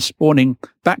C, then spawning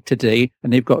back to D,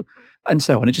 and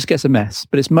so on. It just gets a mess,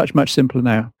 but it's much, much simpler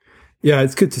now. Yeah,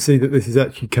 it's good to see that this is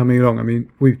actually coming along. I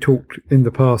mean, we've talked in the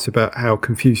past about how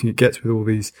confusing it gets with all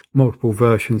these multiple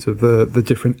versions of the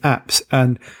different apps,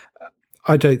 and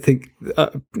I don't think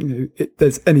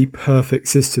there's any perfect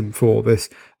system for this,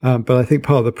 but I think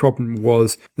part of the problem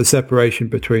was the separation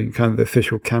between kind of the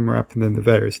official camera app and then the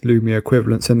various Lumia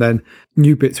equivalents, and then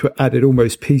new bits were added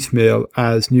almost piecemeal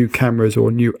as new cameras or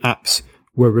new apps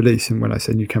were released. And when I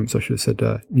say new cameras, I should have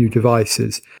said new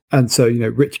devices. And so,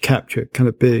 rich capture kind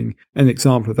of being an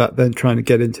example of that, then trying to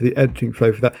get into the editing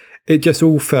flow for that. It just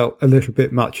all felt a little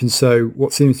bit much. And so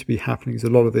what seems to be happening is a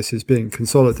lot of this is being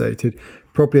consolidated,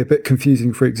 probably a bit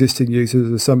confusing for existing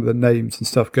users as some of the names and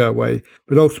stuff go away.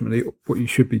 But ultimately, what you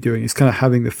should be doing is kind of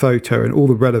having the photo and all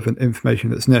the relevant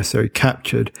information that's necessary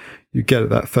captured. You get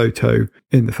that photo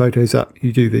in the Photos app,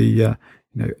 you do the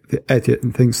edit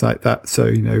and things like that.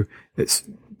 So, it's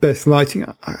best lighting.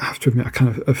 I have to admit, I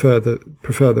kind of prefer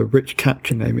the rich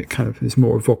capture name. It kind of is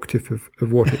more evocative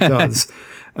of what it does.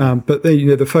 But then,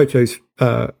 the Photos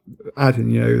add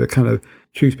in, the kind of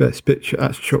choose best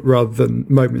picture shot rather than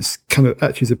moments kind of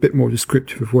actually is a bit more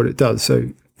descriptive of what it does. So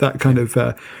that kind of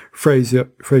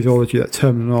phraseology, that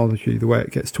terminology, the way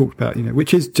it gets talked about,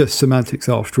 which is just semantics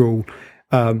after all,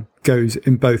 goes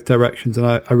in both directions. And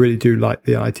I really do like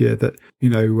the idea that,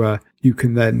 you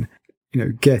can then,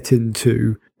 get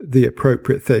into the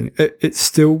appropriate thing. It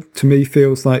still, to me,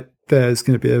 feels like there's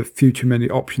going to be a few too many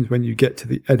options when you get to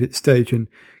the edit stage. And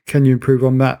can you improve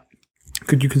on that?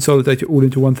 Could you consolidate it all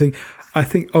into one thing? I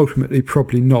think ultimately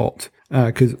probably not,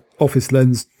 because Office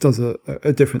Lens does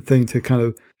a different thing to kind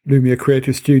of Lumia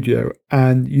Creative Studio,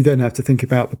 and you then have to think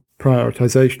about the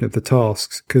prioritization of the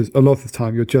tasks, because a lot of the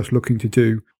time you're just looking to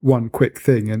do one quick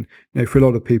thing, and for a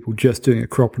lot of people just doing a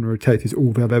crop and a rotate is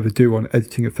all they'll ever do on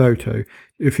editing a photo.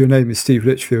 If your name is Steve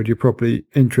Litchfield, you're probably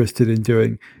interested in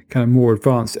doing kind of more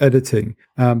advanced editing.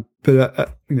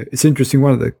 But it's interesting,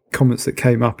 one of the comments that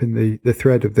came up in the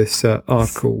thread of this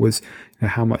article was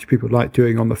how much people like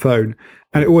doing on the phone.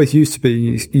 And it always used to be,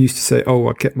 you used to say, oh,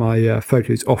 I'll get my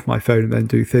photos off my phone and then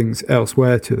do things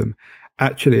elsewhere to them.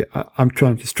 actually, I'm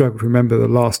trying to struggle to remember the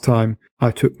last time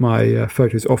I took my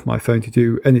photos off my phone to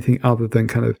do anything other than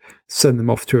kind of send them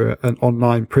off to an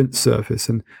online print service.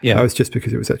 And that was just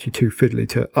because it was actually too fiddly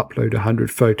to upload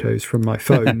 100 photos from my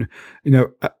phone.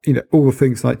 All the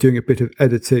things like doing a bit of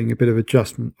editing, a bit of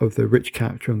adjustment of the rich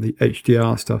capture and the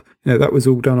HDR stuff, that was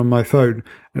all done on my phone.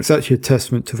 And it's actually a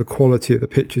testament to the quality of the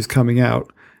pictures coming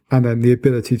out. And then the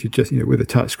ability to just, with a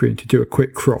touchscreen, to do a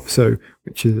quick crop,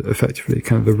 which is effectively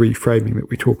kind of the reframing that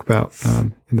we talk about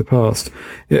in the past.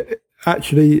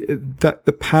 Actually, that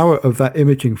the power of that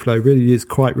imaging flow really is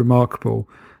quite remarkable.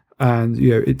 And,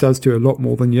 it does do a lot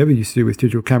more than you ever used to do with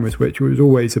digital cameras, which was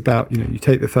always about, you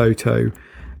take the photo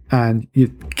and you're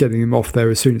getting them off there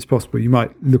as soon as possible. You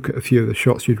might look at a few of the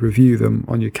shots, you'd review them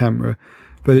on your camera.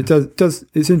 But it does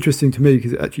it's interesting to me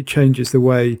because it actually changes the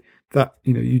way that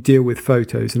you deal with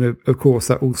photos, and of course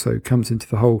that also comes into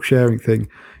the whole sharing thing.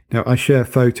 I share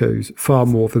photos far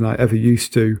more than I ever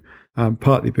used to,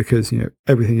 partly because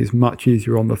everything is much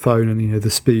easier on the phone, and the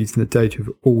speeds and the data have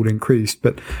all increased.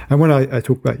 And when I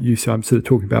talk about use, I'm sort of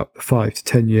talking about the 5 to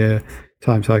 10 year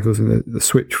time cycles, and the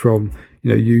switch from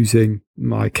using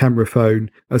my camera phone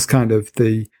as kind of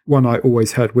the one I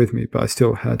always had with me, but I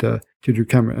still had a digital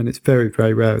camera, and it's very,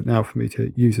 very rare now for me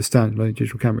to use a standalone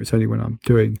digital camera. It's only when I'm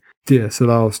doing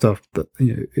DSLR stuff that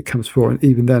it comes for, and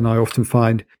even then I often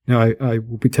find I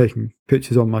will be taking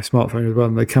pictures on my smartphone as well,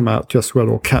 and they come out just well,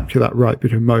 or capture that right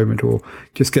bit of moment, or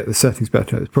just get the settings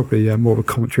better. It's probably more of a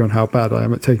commentary on how bad I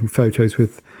am at taking photos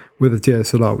with a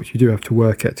DSLR, which you do have to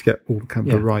work at to get all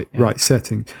kind of the right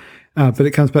settings. But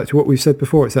it comes back to what we've said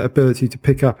before. It's that ability to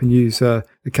pick up and use the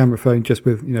camera phone just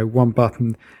with one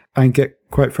button and get,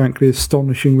 quite frankly,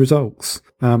 astonishing results.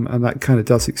 And that kind of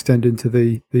does extend into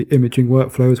the imaging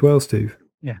workflow as well, Steve.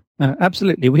 Yeah,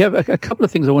 absolutely. We have a couple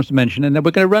of things I wanted to mention, and then we're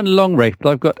going to run long, Rafe,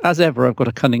 but I've got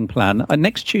a cunning plan.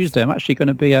 Next Tuesday, I'm actually going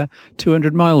to be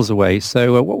 200 miles away.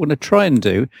 So what we're going to try and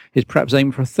do is perhaps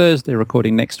aim for a Thursday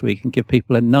recording next week and give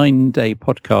people a 9-day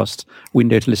podcast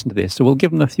window to listen to this. So we'll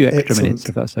give them a few extra minutes,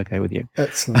 if that's okay with you.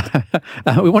 Excellent.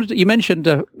 You mentioned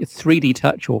 3D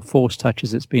touch, or Force Touch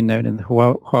as it's been known in the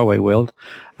Huawei world.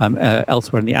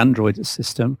 Elsewhere in the Android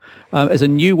system, as a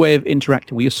new way of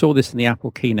interacting. We saw this in the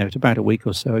Apple keynote about a week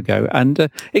or so ago,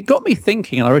 and it got me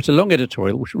thinking, and I wrote a long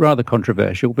editorial, which was rather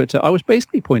controversial, but I was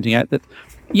basically pointing out that,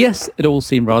 yes, it all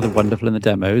seemed rather wonderful in the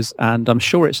demos, and I'm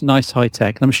sure it's nice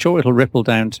high-tech, and I'm sure it'll ripple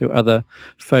down to other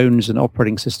phones and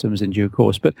operating systems in due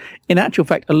course, but in actual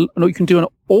fact, you can do an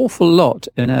awful lot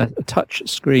in a touch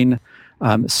screen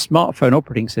smartphone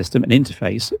operating system and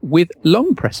interface with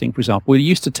long pressing. For example, we're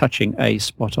used to touching a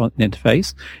spot on an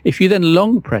interface. If you then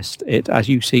long pressed it, as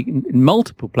you see in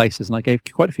multiple places, and I gave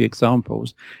quite a few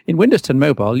examples, in Windows 10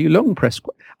 Mobile, you long press,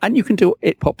 and you can do,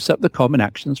 it pops up the common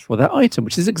actions for that item,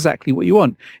 which is exactly what you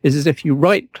want. Is as if you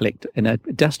right-clicked in a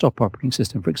desktop operating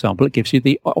system, for example, it gives you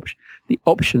the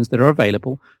options that are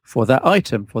available for that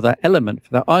item, for that element,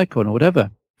 for that icon, or whatever.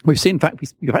 We've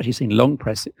actually seen long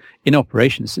press in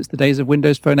operation since the days of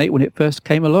Windows Phone 8 when it first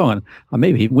came along, and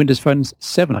maybe even Windows Phone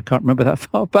 7. I can't remember that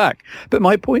far back. But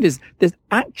my point is, there's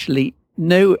actually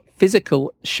no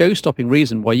physical show-stopping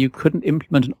reason why you couldn't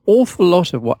implement an awful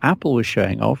lot of what Apple was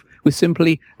showing off with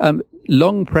simply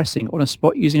long pressing on a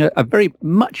spot using a very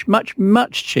much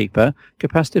cheaper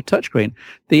capacitive touchscreen.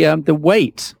 The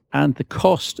weight and the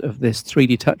cost of this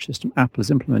 3D touch system Apple has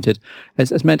implemented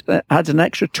has meant it adds an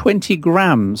extra 20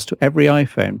 grams to every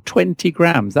iPhone. 20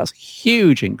 grams. That's a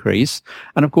huge increase.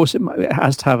 And of course, it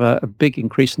has to have a big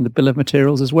increase in the bill of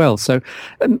materials as well. So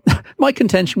my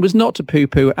contention was not to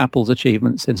poo-poo Apple's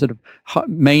achievements in sort of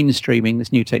mainstreaming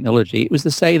this new technology. It was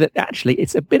to say that actually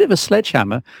it's a bit of a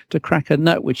sledgehammer to crack a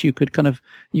nut, which you could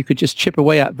just chip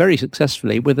away at very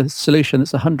successfully with a solution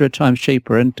that's 100 times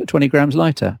cheaper and 20 grams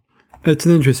lighter. It's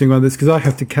an interesting one, this, because I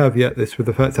have to caveat this with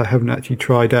the fact I haven't actually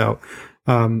tried out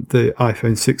the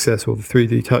iPhone 6S or the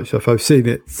 3D Touch stuff. I've seen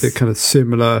it, they're kind of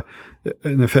similar,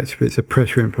 and effectively it's a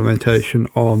pressure implementation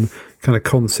on kind of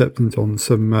concept and on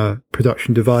some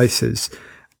production devices.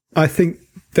 I think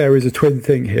there is a twin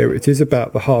thing here. It is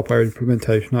about the hardware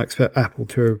implementation. I expect Apple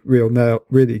to have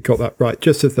really got that right,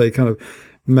 just as they kind of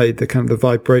made the kind of the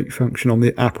vibrate function on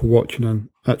the Apple Watch and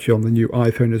actually on the new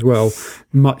iPhone as well,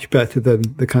 much better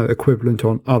than the kind of equivalent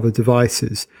on other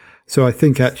devices. So I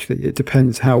think actually it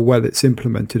depends how well it's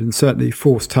implemented, and certainly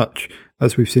Force Touch,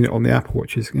 as we've seen it on the Apple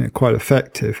Watch, is quite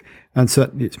effective, and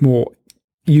certainly it's more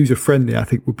user-friendly, I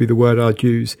think would be the word I'd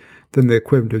use, than the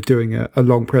equivalent of doing a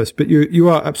long press. But you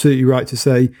are absolutely right to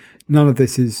say none of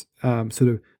this is sort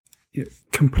of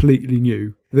completely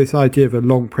new. This idea of a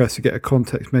long press to get a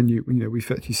context menu,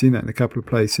 we've actually seen that in a couple of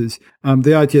places.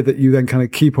 The idea that you then kind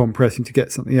of keep on pressing to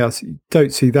get something else, you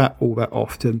don't see that all that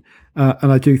often.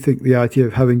 And I do think the idea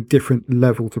of having different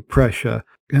levels of pressure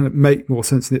kind of make more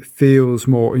sense and it feels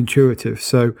more intuitive.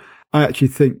 So I actually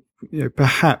think,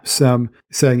 perhaps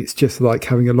saying it's just like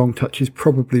having a long touch is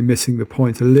probably missing the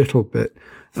point a little bit.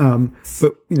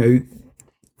 But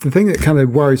the thing that kind of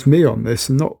worries me on this,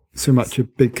 and not so much a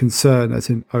big concern as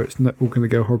in, it's not all going to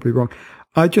go horribly wrong.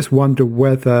 I just wonder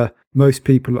whether most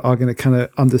people are going to kind of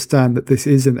understand that this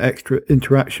is an extra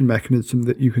interaction mechanism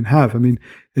that you can have. I mean,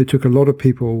 it took a lot of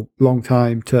people a long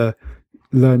time to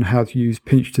learn how to use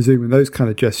pinch to zoom and those kind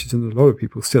of gestures, and a lot of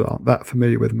people still aren't that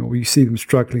familiar with them, or you see them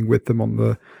struggling with them on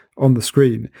the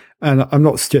screen. And I'm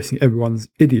not suggesting everyone's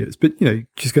idiots, but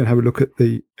just go and have a look at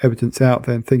the evidence out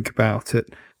there and think about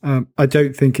it. I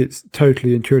don't think it's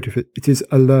totally intuitive. It is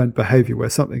a learned behavior where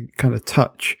something kind of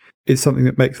touch is something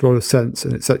that makes a lot of sense,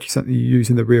 and it's actually something you use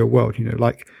in the real world.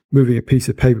 Like moving a piece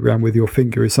of paper around with your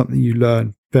finger is something you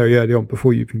learn very early on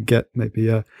before you can get maybe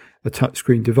a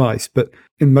touchscreen device. But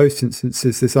in most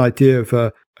instances, this idea of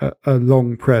a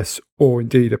long press or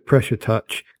indeed a pressure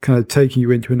touch kind of taking you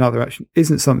into another action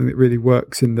isn't something that really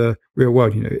works in the real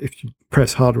world. If you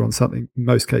press harder on something, in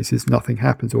most cases, nothing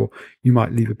happens, or you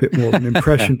might leave a bit more of an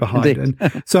impression behind.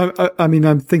 And so, I mean,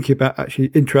 I'm thinking about actually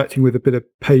interacting with a bit of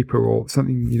paper or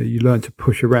something, you learn to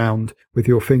push around with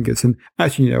your fingers. And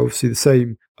actually, obviously the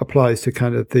same applies to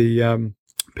kind of the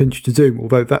pinch to zoom,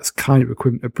 although that's kind of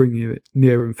equivalent of bringing it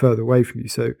nearer and further away from you.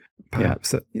 So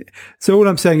perhaps that. So all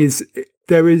I'm saying is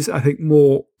there is, I think,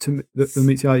 more to that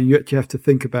meets the eye. You actually have to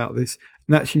think about this.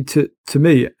 And actually, to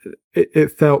me,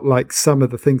 it felt like some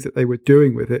of the things that they were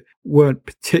doing with it weren't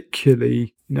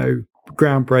particularly,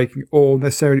 groundbreaking or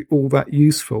necessarily all that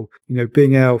useful.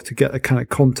 Being able to get a kind of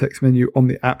context menu on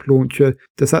the app launcher,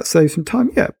 does that save some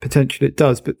time? Yeah, potentially it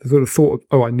does. But the sort of thought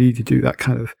of, I need to do that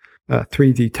kind of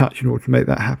 3D touch in order to make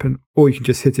that happen, or you can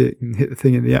just hit it and hit the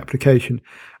thing in the application.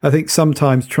 I think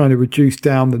sometimes trying to reduce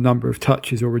down the number of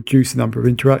touches or reduce the number of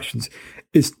interactions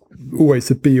is always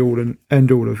the be all and end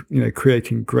all of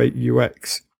creating great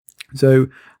UX. So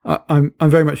I'm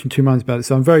very much in two minds about it.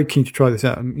 So I'm very keen to try this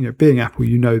out. And being Apple,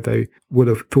 they would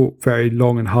have thought very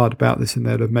long and hard about this, and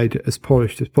they'd have made it as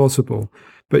polished as possible.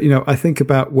 But, I think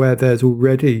about where there's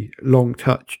already long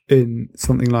touch in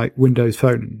something like Windows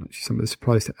Phone, and actually some of this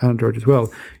applies to Android as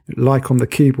well, like on the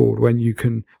keyboard when you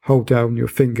can hold down your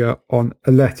finger on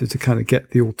a letter to kind of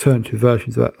get the alternative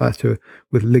versions of that letter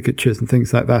with ligatures and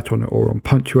things like that on it, or on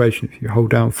punctuation. If you hold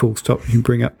down full stop, you can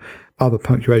bring up other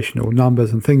punctuation or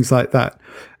numbers and things like that.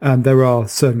 And there are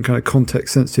certain kind of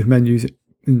context-sensitive menus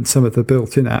in some of the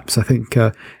built-in apps. I think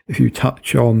if you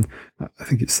touch on, I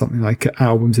think it's something like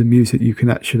albums and music, you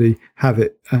can actually have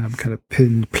it kind of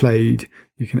pinned, played.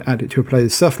 You can add it to a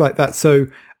playlist, stuff like that. So,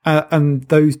 and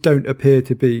those don't appear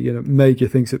to be major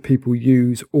things that people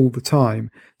use all the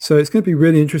time. So it's going to be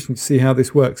really interesting to see how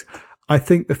this works. I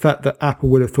think the fact that Apple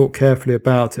would have thought carefully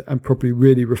about it and probably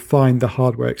really refined the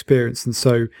hardware experience, and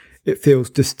so it feels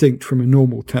distinct from a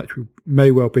normal touch, may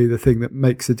well be the thing that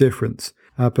makes a difference.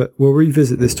 But we'll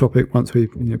revisit this topic once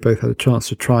we've both had a chance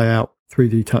to try out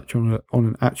 3D touch on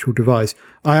an actual device.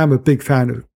 I am a big fan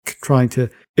of trying to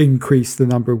increase the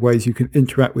number of ways you can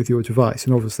interact with your device,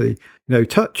 and obviously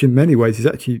touch in many ways is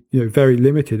actually very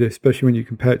limited, especially when you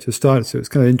compare it to a stylus. So it's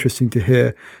kind of interesting to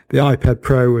hear the iPad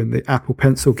Pro and the Apple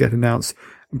Pencil get announced,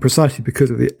 and precisely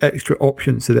because of the extra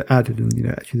options that are added. And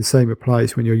actually the same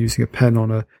applies when you're using a pen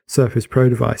on a Surface Pro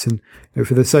device. And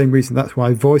for the same reason, that's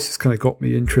why voice has kind of got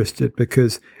me interested,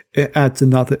 because it adds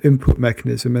another input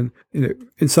mechanism. And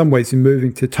in some ways, in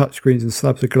moving to touchscreens and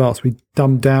slabs of glass, we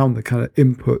dumbed down the kind of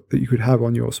input that you could have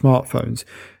on your smartphones.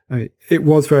 It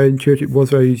was very intuitive. It was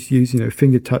very easy to use.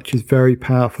 Finger touch is very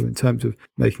powerful in terms of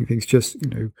making things just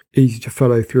easy to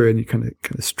follow through, and you kind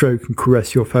of stroke and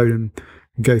caress your phone and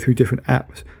go through different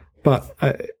apps. But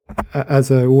as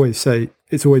I always say,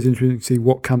 it's always interesting to see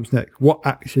what comes next. What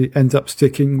actually ends up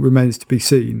sticking remains to be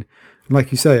seen. And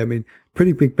like you say, I mean,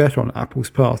 pretty big bet on Apple's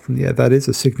part. And yeah, that is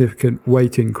a significant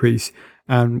weight increase.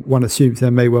 And one assumes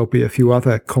there may well be a few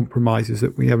other compromises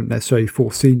that we haven't necessarily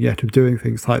foreseen yet of doing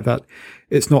things like that.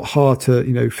 It's not hard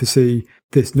to, foresee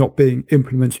this not being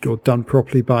implemented or done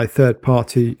properly by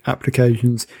third-party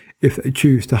applications if they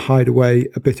choose to hide away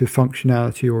a bit of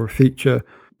functionality or a feature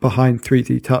behind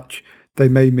 3D touch. They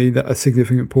may mean that a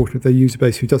significant portion of their user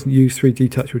base who doesn't use 3D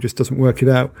touch or just doesn't work it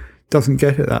out doesn't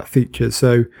get at that feature.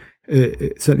 So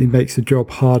it certainly makes the job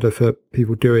harder for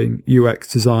people doing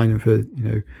UX design and for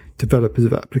developers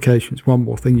of applications. One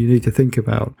more thing you need to think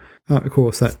about. Of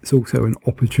course, that's also an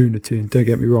opportunity. And don't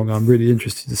get me wrong, I'm really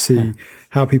interested to see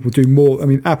how people do more. I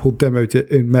mean, Apple demoed it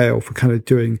in Mail for kind of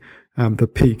doing the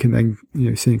peek and then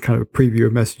seeing kind of a preview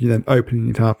of messaging, then opening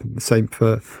it up, and the same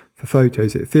for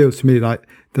photos. It feels to me like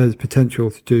there's potential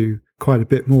to do quite a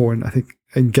bit more, and I think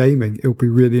in gaming it'll be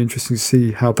really interesting to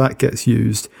see how that gets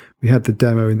used. We had the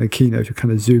demo in the keynote of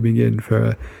kind of zooming in for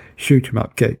a shoot 'em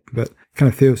up game, but it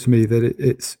kind of feels to me that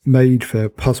it's made for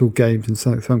puzzle games and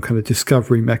some kind of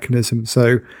discovery mechanism.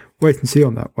 So wait and see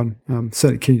on that one. I'm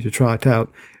certainly keen to try it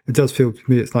out. It does feel to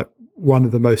me it's like one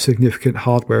of the most significant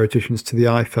hardware additions to the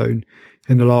iPhone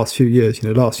in the last few years.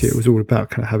 Last year it was all about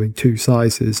kind of having two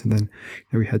sizes, and then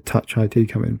we had Touch ID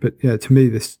come in. But yeah, to me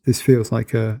this feels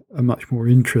like a much more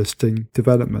interesting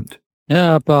development.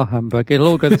 Yeah, bar humbug. It'll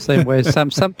all go the same way as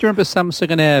Samsung. Do you remember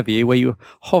Samsung and AirView, where you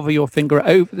hover your finger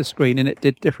over the screen and it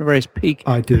did different various peak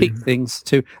things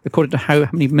according to how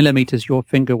many millimeters your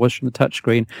finger was from the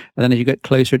touchscreen. And then as you get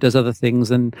closer, it does other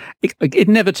things. And it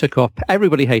never took off.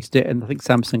 Everybody hated it, and I think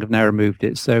Samsung have now removed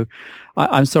it. So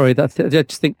I'm sorry. I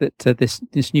just think that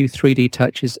this new 3D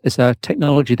touch is a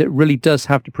technology that really does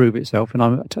have to prove itself. And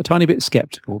I'm a tiny bit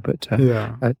skeptical, but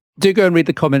do go and read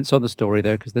the comments on the story,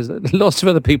 though, because there's lots of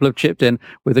other people have chipped in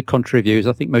with the contrary views.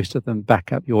 I think most of them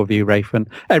back up your view, Rafe, and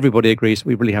everybody agrees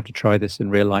we really have to try this in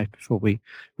real life before we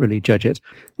really judge it.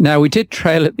 Now, we did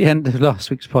trail at the end of last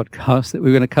week's podcast that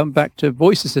we were going to come back to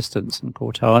voice assistants and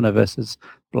Cortana versus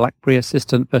BlackBerry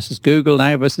Assistant versus Google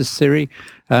now versus Siri.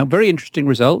 Very interesting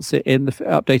results in the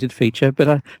updated feature,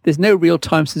 but there's no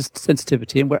real-time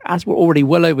sensitivity. And as we're already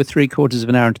well over 3/4 of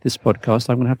an hour into this podcast,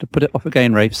 I'm going to have to put it off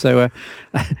again, Rafe. So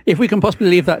if we can possibly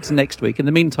leave that to next week. In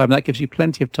the meantime, that gives you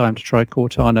plenty of time to try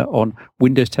Cortana on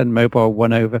Windows 10 Mobile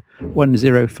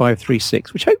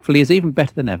 1.0.536, which hopefully is even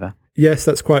better than ever. Yes,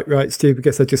 that's quite right, Steve. I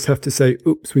guess I just have to say,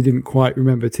 oops, we didn't quite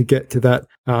remember to get to that.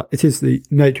 It is the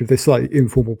nature of this slightly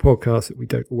informal podcast that we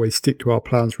don't always stick to our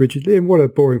plans rigidly. And what a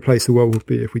boring place the world would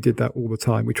be if we did that all the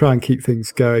time. We try and keep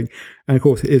things going. And of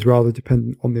course, it is rather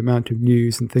dependent on the amount of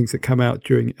news and things that come out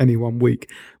during any one week.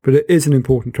 But it is an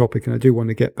important topic, and I do want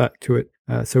to get back to it.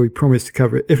 So we promise to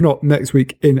cover it, if not next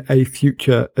week, in a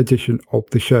future edition of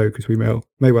the show, because we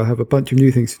may well have a bunch of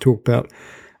new things to talk about.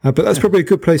 But that's probably a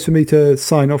good place for me to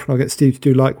sign off, and I'll get Steve to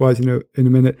do likewise in a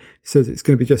minute. He says it's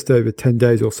going to be just over 10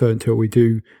 days or so until we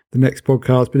do the next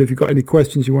podcast. But if you've got any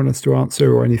questions you want us to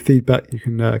answer or any feedback, you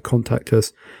can contact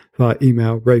us via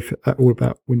email,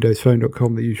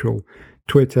 rafe@allaboutwindowsphone.com, the usual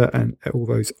Twitter and all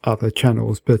those other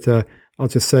channels. But I'll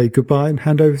just say goodbye and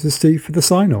hand over to Steve for the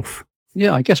sign-off.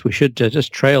 Yeah, I guess we should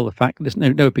just trail the fact there's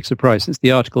no big surprise since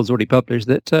the article's already published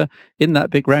that in that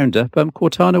big roundup,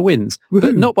 Cortana wins,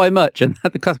 but not by much. And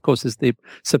that, of course, is the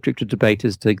subject of debate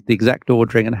as to the exact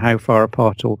ordering and how far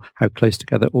apart or how close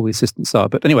together all the assistants are.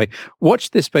 But anyway,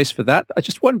 watch this space for that. I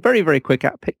just one very, very quick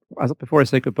pick before I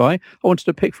say goodbye. I wanted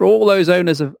to pick for all those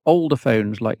owners of older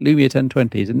phones like Lumia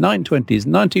 1020s and 920s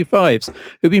and 925s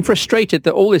who've been frustrated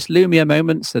that all this Lumia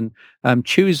moments and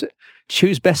choose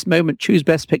best moment, choose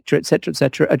best picture, etc.,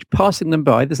 are passing them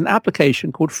by. There's an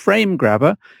application called Frame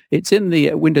Grabber. It's in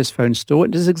the Windows Phone store.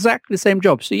 It does exactly the same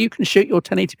job. So you can shoot your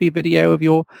 1080p video of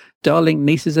your darling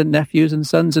nieces and nephews and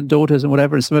sons and daughters and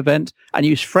whatever in some event and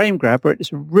use Frame Grabber.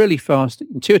 It's a really fast,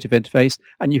 intuitive interface,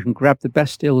 and you can grab the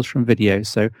best stills from videos.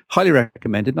 So highly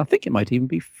recommended. And I think it might even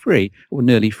be free or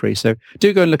nearly free. So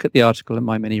do go and look at the article in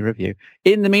my mini review.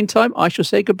 In the meantime, I shall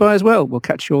say goodbye as well. We'll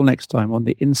catch you all next time on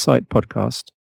the Insight podcast.